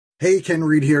Hey, Ken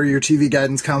Reid here, your TV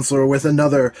guidance counselor with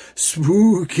another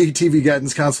spooky TV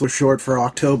guidance counselor short for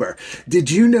October. Did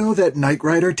you know that Knight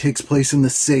Rider takes place in the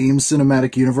same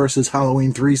cinematic universe as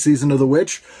Halloween 3 Season of the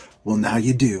Witch? Well, now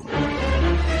you do.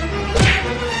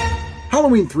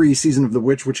 Halloween 3 Season of the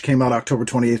Witch, which came out October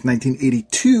 28th,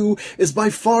 1982, is by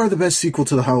far the best sequel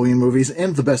to the Halloween movies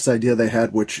and the best idea they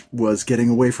had, which was getting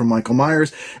away from Michael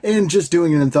Myers and just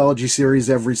doing an anthology series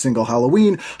every single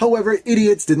Halloween. However,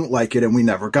 idiots didn't like it and we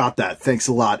never got that. Thanks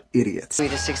a lot, idiots. Louis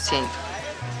the 16th.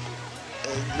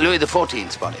 Louis the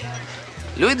 14th, body.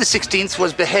 Louis XVI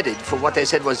was beheaded for what they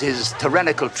said was his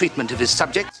tyrannical treatment of his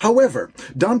subjects. However,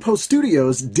 Don Post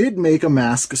Studios did make a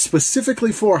mask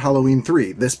specifically for Halloween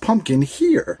 3, this pumpkin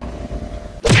here.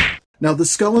 Now, the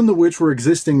skull and the witch were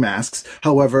existing masks,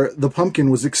 however, the pumpkin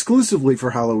was exclusively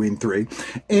for Halloween 3,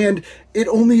 and it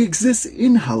only exists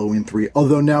in Halloween 3,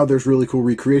 although now there's really cool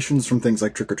recreations from things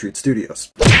like Trick or Treat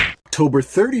Studios. October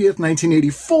 30th,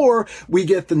 1984, we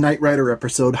get the Knight Rider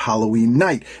episode Halloween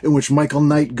Night, in which Michael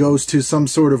Knight goes to some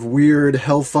sort of weird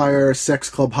Hellfire sex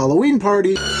club Halloween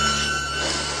party.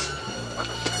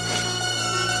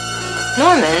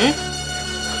 Norman?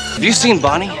 Have you seen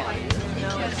Bonnie?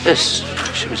 Yes,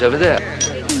 she was over there.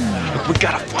 Look, we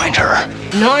gotta find her.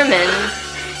 Norman!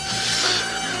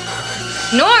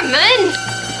 Norman!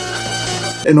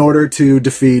 In order to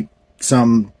defeat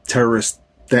some terrorist.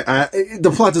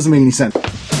 The plot doesn't make any sense.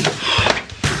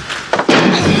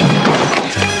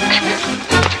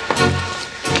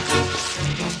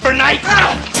 For night!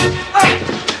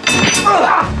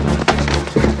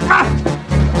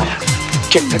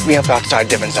 Kid, pick me up outside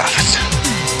Devon's office.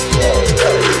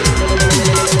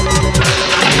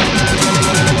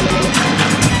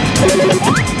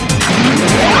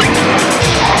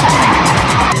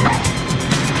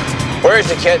 Where is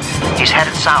the kid? He's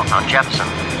headed south on Jefferson.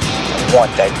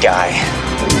 Want that guy.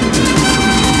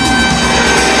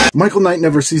 Michael Knight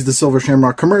never sees the Silver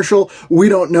Shamrock commercial. We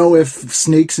don't know if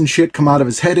snakes and shit come out of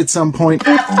his head at some point.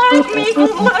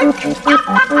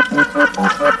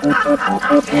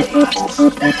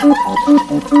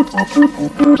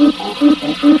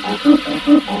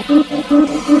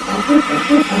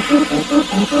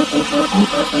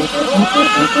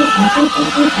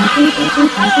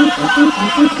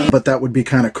 But that would be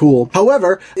kind of cool.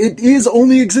 However, it is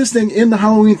only existing in the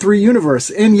Halloween 3 universe.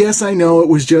 And yes, I know it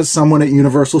was just someone at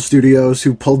Universal Studios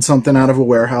who pulled something out of a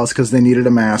warehouse because they needed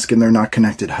a mask and they're not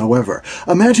connected. However,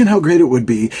 imagine how great it would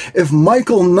be if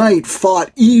Michael Knight fought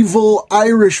evil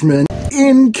Irishmen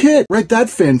in KITT. Write that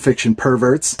fanfiction,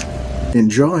 perverts.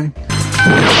 Enjoy.